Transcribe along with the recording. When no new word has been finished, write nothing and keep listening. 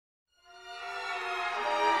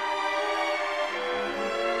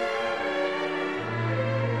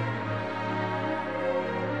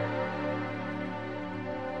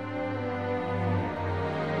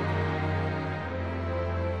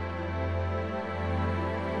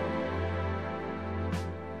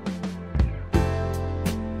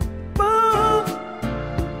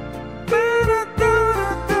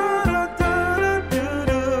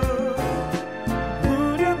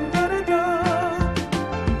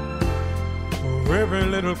every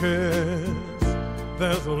little kiss,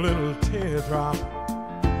 there's a little teardrop.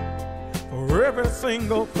 For every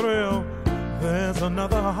single thrill, there's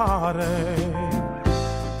another heartache.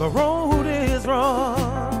 The road is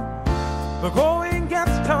rough, the going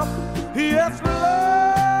gets tough. Yes, love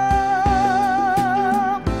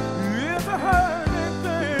is a hurting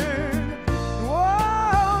thing.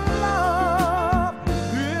 Oh, love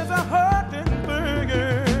is a hurting thing.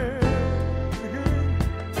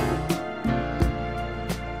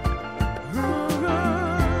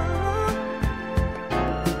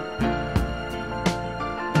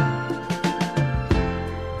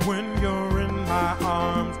 When you're in my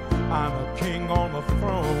arms, I'm a king on the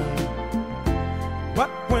throne. But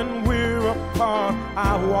when we're apart,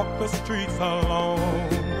 I walk the streets alone.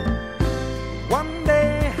 One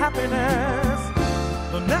day happiness,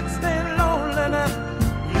 the next day loneliness.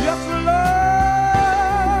 Yes, love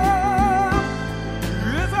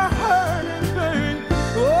is a hurting thing.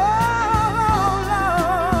 Oh,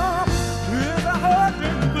 love is a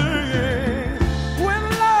hurting thing. When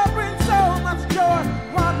love brings so much joy,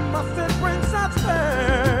 why must it bring such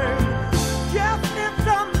pain? Yes, it's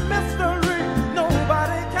a mystery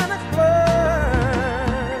nobody can explain.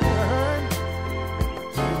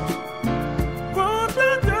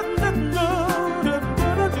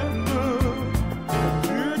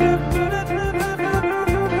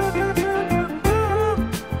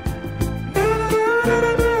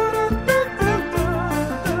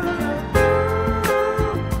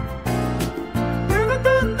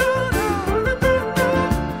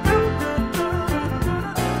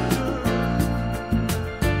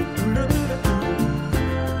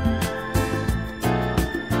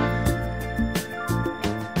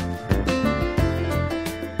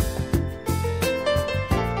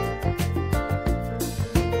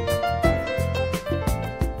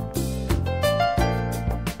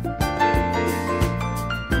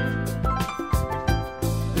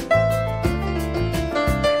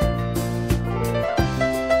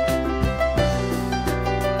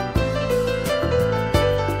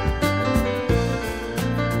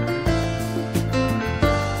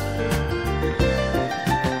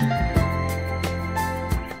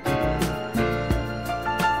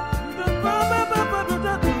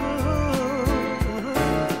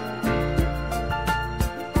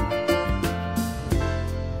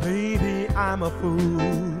 Baby, I'm a fool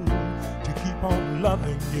to keep on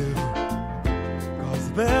loving you, 'cause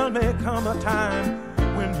there may come a time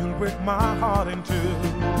when you'll break my heart in two.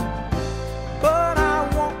 But I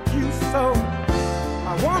want you so,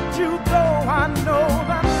 I want you though I know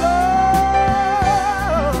that